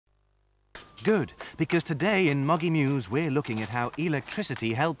Good, because today in Moggy Muse we're looking at how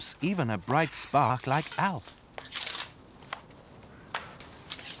electricity helps even a bright spark like Alf.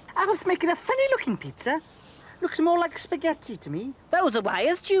 Alf's making a funny-looking pizza. Looks more like spaghetti to me. Those are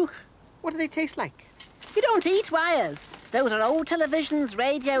wires, Duke. What do they taste like? You don't eat wires. Those are old televisions,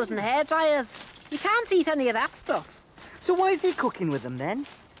 radios and hairdryers. You can't eat any of that stuff. So why is he cooking with them, then?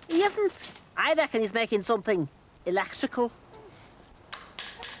 He isn't. I reckon he's making something electrical.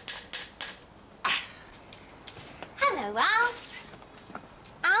 Hello, Alf.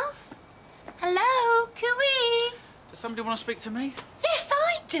 Alf? Hello, Cooey? Does somebody want to speak to me? Yes,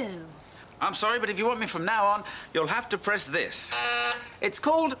 I do. I'm sorry, but if you want me from now on, you'll have to press this. It's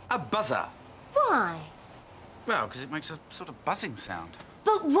called a buzzer. Why? Well, because it makes a sort of buzzing sound.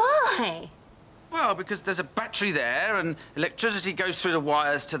 But why? Well, because there's a battery there and electricity goes through the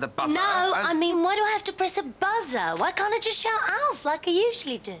wires to the buzzer. No, I mean, why do I have to press a buzzer? Why can't I just shout Alf like I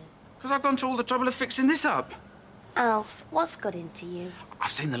usually do? Because I've gone to all the trouble of fixing this up. Alf, what's got into you?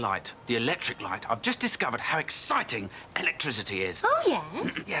 I've seen the light, the electric light. I've just discovered how exciting electricity is. Oh,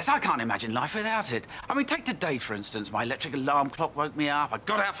 yes? Yes, I can't imagine life without it. I mean, take today, for instance. My electric alarm clock woke me up. I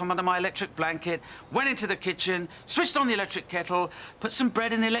got out from under my electric blanket, went into the kitchen, switched on the electric kettle, put some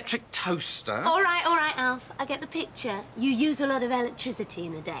bread in the electric toaster. All right, Alf. I get the picture. You use a lot of electricity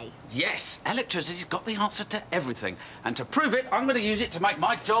in a day. Yes, electricity's got the answer to everything. And to prove it, I'm going to use it to make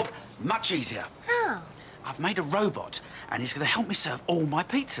my job much easier. How? I've made a robot, and he's going to help me serve all my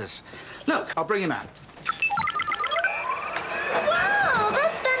pizzas. Look, I'll bring him out. Wow,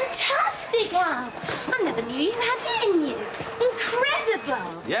 that's fantastic, Alf. I never knew you had it in you.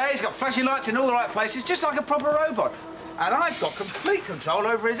 Incredible. Yeah, he's got flashing lights in all the right places, just like a proper robot. And I've got complete control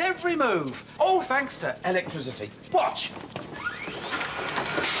over his every move. All thanks to electricity. Watch.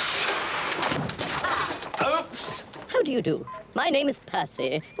 Oops. How do you do? My name is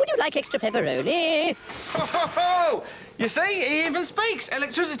Percy. Would you like extra pepperoni? Ho, ho, ho! You see, he even speaks.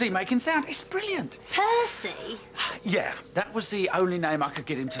 Electricity making sound. It's brilliant. Percy? Yeah, that was the only name I could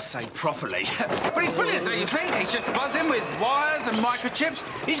get him to say properly. But he's brilliant, don't you think? He's just buzzing with wires and microchips.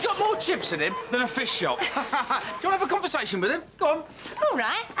 He's got more chips in him than a fish shop. Do you want to have a conversation with him? Go on. All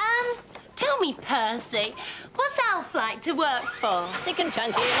right. Tell me, Percy, what's Alf like to work for? Thick and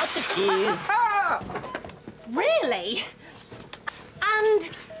chunky, lots of cheese. Really? And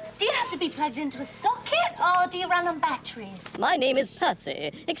do you have to be plugged into a socket, or do you run on batteries? My name is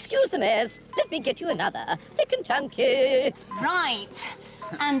Percy. Excuse the mess. Let me get you another. Thick and chunky. Right.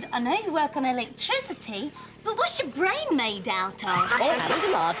 And I know you work on electricity, but what's your brain made out of? And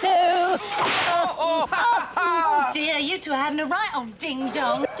tomato. Oh, dear, you two are having a right old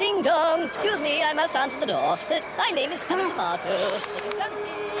ding-dong. Ding-dong. Excuse me, I must answer the door. My name is Hannah Tomato. Thick and chunky.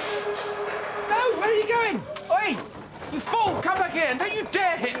 No, where are you going? Oi! You fool! Come back here and don't you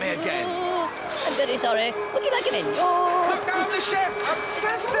dare hit me again! I'm very sorry. Would you like an engine? Look, I'm the chef!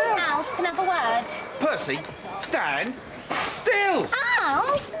 Stand still! Alf, can I have a word? Percy, stand still!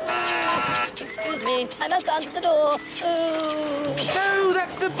 Alf! Excuse me, I must answer the door. Oh. No,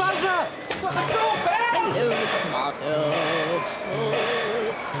 that's the buzzer! Got the doorbell! Hello, Mr. Tomato. Oh.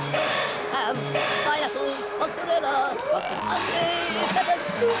 Ham, pineapple, mozzarella, chocolate sundae, peppers,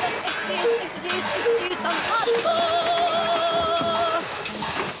 extra cheese, tomato.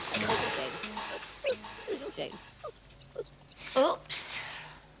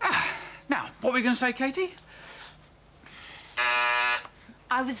 Oops. Now, what were you going to say, Katie?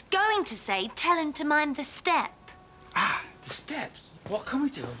 I was going to say, tell him to mind the step. Ah, the steps. What can we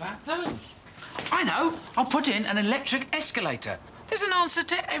do about those? I know. I'll put in an electric escalator. There's an answer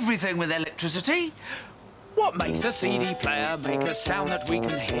to everything with electricity. What makes a CD player make a sound that we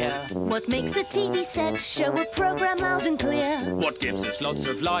can hear? What makes a TV set show a program loud and clear? What gives us lots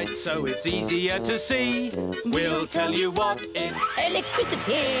of light so it's easier to see? We'll tell you what it's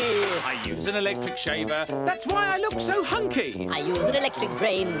Electricity. I use an electric shaver. That's why I look so hunky. I use an electric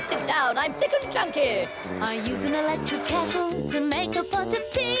brain. Sit down, I'm thick and chunky. I use an electric kettle to make a pot of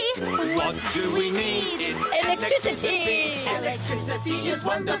tea. What do we need? It's Electricity. Electricity is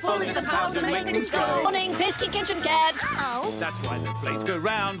wonderful. It's the power to make things go. Morning, pesky kitchen cat. Ow. That's why the blades go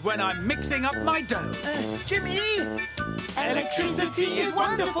round when I'm mixing up my dough. Jimmy! Electricity is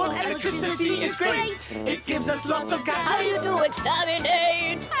wonderful. Electricity is great. It gives us lots of How do you do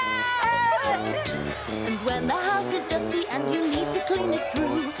exterminate? And when the house is dusty and you need to clean it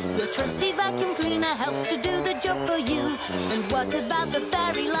through, your trusty vacuum cleaner helps to do the job for you. And what about the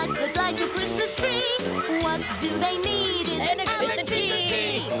fairy lights that light your Christmas tree? What do they need? It's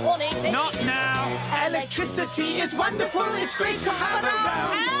Electricity. Morning, pesky. Not now. Electricity. Electricity is wonderful, it's great to have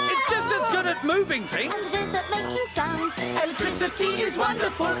around. It's just as good at moving things. As it is at making sound. Electricity is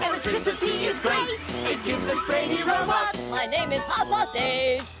wonderful, electricity is great. It gives us brainy robots. My name is Papa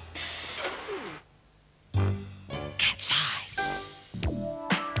Dave. Cat's eyes.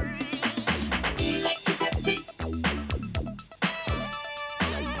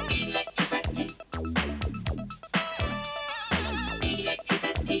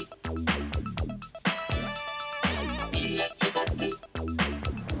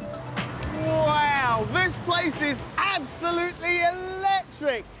 Wow, this place is absolutely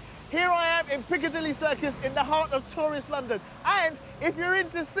electric. Here I am in Piccadilly Circus in the heart of tourist London. And if you're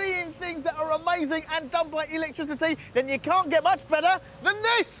into seeing things that are amazing and done by electricity, then you can't get much better than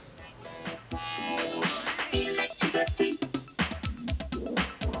this. Electricity.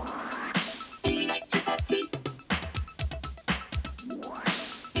 Electricity.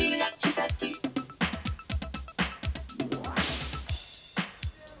 Electricity.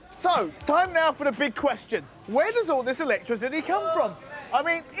 So, time now for the big question. Where does all this electricity come from? I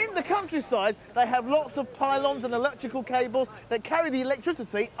mean, in the countryside, they have lots of pylons and electrical cables that carry the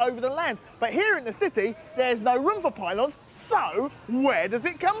electricity over the land. But here in the city, there's no room for pylons, so where does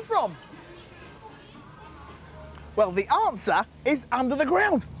it come from? Well, the answer is under the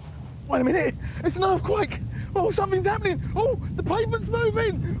ground. Wait a minute, it's an earthquake. Oh, something's happening. Oh, the pavement's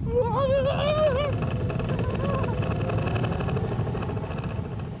moving.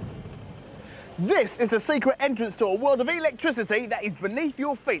 This is the secret entrance to a world of electricity that is beneath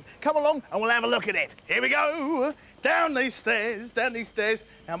your feet. Come along and we'll have a look at it. Here we go. Down these stairs, down these stairs.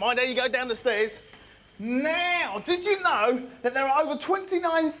 Now, mind how you go down the stairs. Now, did you know that there are over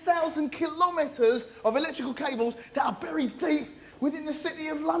 29,000 kilometres of electrical cables that are buried deep within the city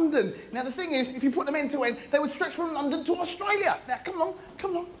of London? Now, the thing is, if you put them end to end, they would stretch from London to Australia. Now, come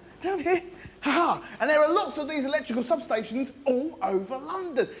along, down here. Ha-ha. And there are lots of these electrical substations all over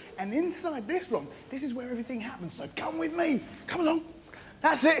London. And inside this room, this is where everything happens. So come with me. Come along.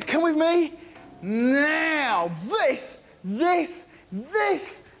 That's it. Come with me. Now, this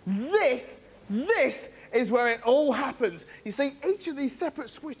is where it all happens. You see, each of these separate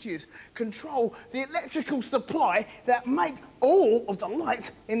switches control the electrical supply that make all of the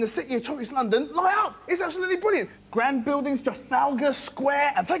lights in the city of tourist London light up. It's absolutely brilliant. Grand buildings, Trafalgar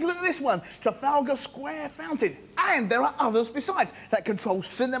Square, and take a look at this one, Trafalgar Square Fountain. And there are others besides that control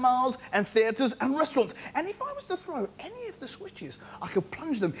cinemas and theatres and restaurants. And if I was to throw any of the switches, I could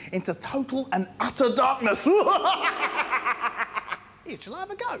plunge them into total and utter darkness. Here, shall I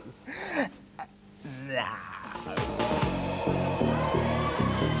have a go?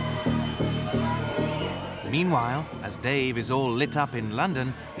 Meanwhile, as Dave is all lit up in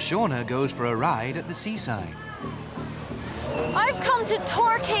London, Shauna goes for a ride at the seaside. I've come to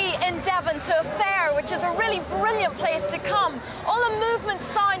Torquay in Devon to a fair, which is a really brilliant place to come. All the movement,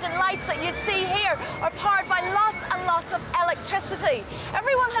 sound and lights that you see here are powered by lots and lots of electricity.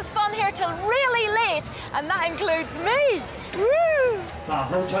 Everyone has fun here till really late, and that includes me. Woo! Now,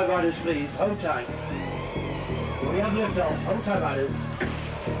 hold tight, riders, please. Hold tight. We have lift off. Hold tight, riders.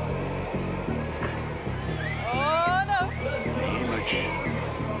 Oh, no.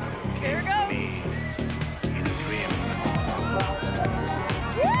 Here we go.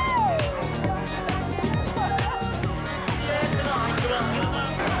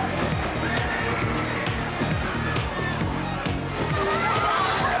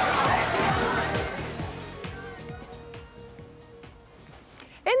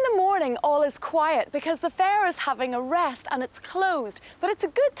 In the morning, all is quiet because the fair is having a rest and it's closed. But it's a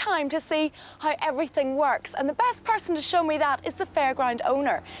good time to see how everything works. And the best person to show me that is the fairground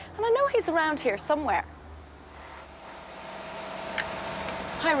owner. And I know he's around here somewhere.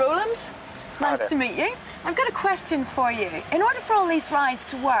 Hi, Roland. Nice to meet you. I've got a question for you. In order for all these rides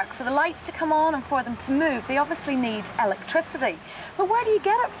to work, for the lights to come on and for them to move, they obviously need electricity. But where do you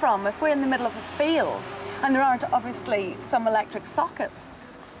get it from if we're in the middle of a field and there aren't obviously some electric sockets?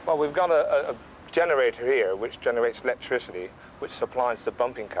 Well, we've got a generator here which generates electricity, which supplies the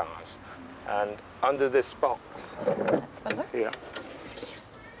bumping cars. And under this box, let's have a look. Here,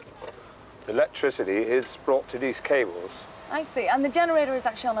 the electricity is brought to these cables. I see. And the generator is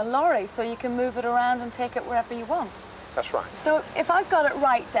actually on a lorry, so you can move it around and take it wherever you want. That's right. So if I've got it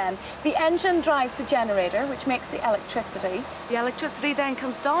right then, the engine drives the generator, which makes the electricity. The electricity then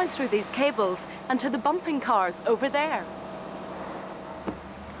comes down through these cables and to the bumping cars over there.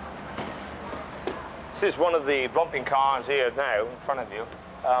 This is one of the bumping cars here now in front of you,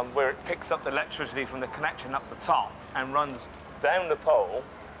 where it picks up the electricity from the connection up the top and runs down the pole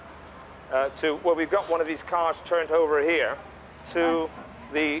to where we've got one of these cars turned over here to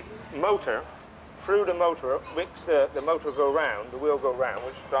the motor through the motor, makes the motor go round, the wheel go round,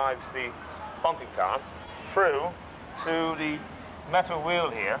 which drives the bumping car, through to the metal wheel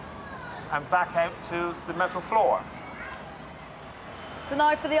here, and back out to the metal floor. So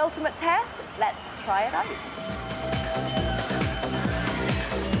now for the ultimate test, let's try it out.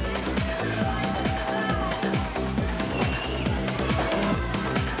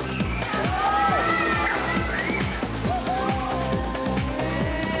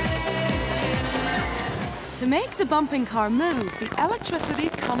 To make the bumping car move, the electricity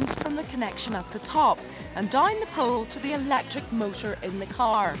comes from the connection at the top and down the pole to the electric motor in the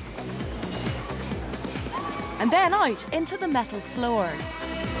car. And then out into the metal floor.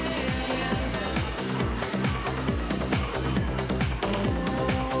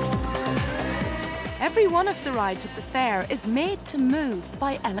 Every one of the rides at the fair is made to move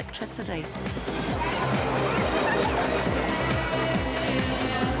by electricity.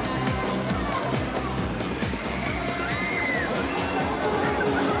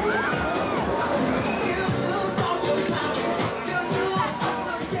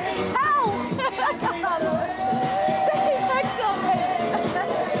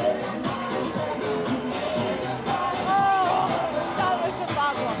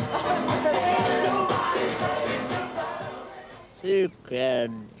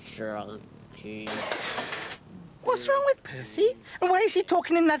 What's wrong with Percy? And why is he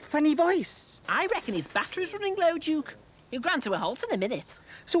talking in that funny voice? I reckon his battery's running low, Duke. He'll grind to a halt in a minute.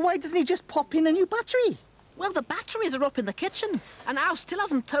 So why doesn't he just pop in a new battery? Well, the batteries are up in the kitchen, and Al still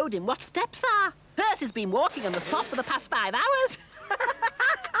hasn't told him what steps are. Percy's been walking on the spot for the past 5 hours.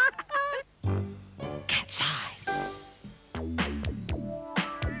 Catch eyes.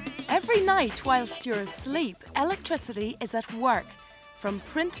 Every night whilst you're asleep, electricity is at work, from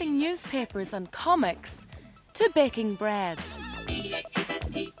printing newspapers and comics to baking bread.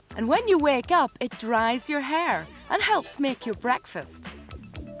 And when you wake up, it dries your hair and helps make your breakfast.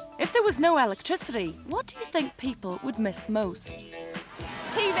 If there was no electricity, what do you think people would miss most?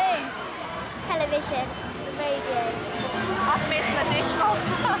 TV. Television. Radio. I'd miss my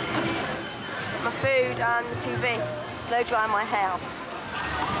dishwasher. My food and the TV. Blow dry my hair.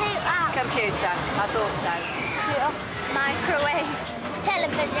 Computer. I thought so. Computer. Microwave.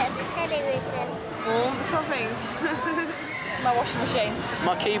 Television. Television. All the shopping. My washing machine.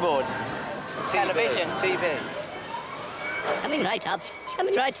 My keyboard. Television. TV. Coming right up.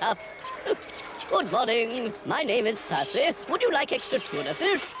 Coming right up. Good morning. My name is Percy. Would you like extra tuna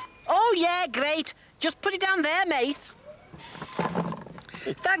fish? Oh, yeah, great. Just put it down there, mate.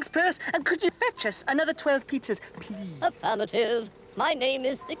 Thanks, Percy. And could you fetch us another 12 pizzas, please? Affirmative. My name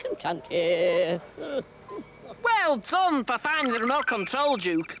is Thick and Chunky. Well done for finding the remote control,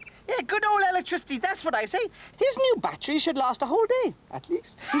 Duke. Yeah, good old electricity, that's what I say. His new battery should last a whole day, at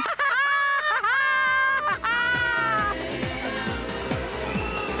least.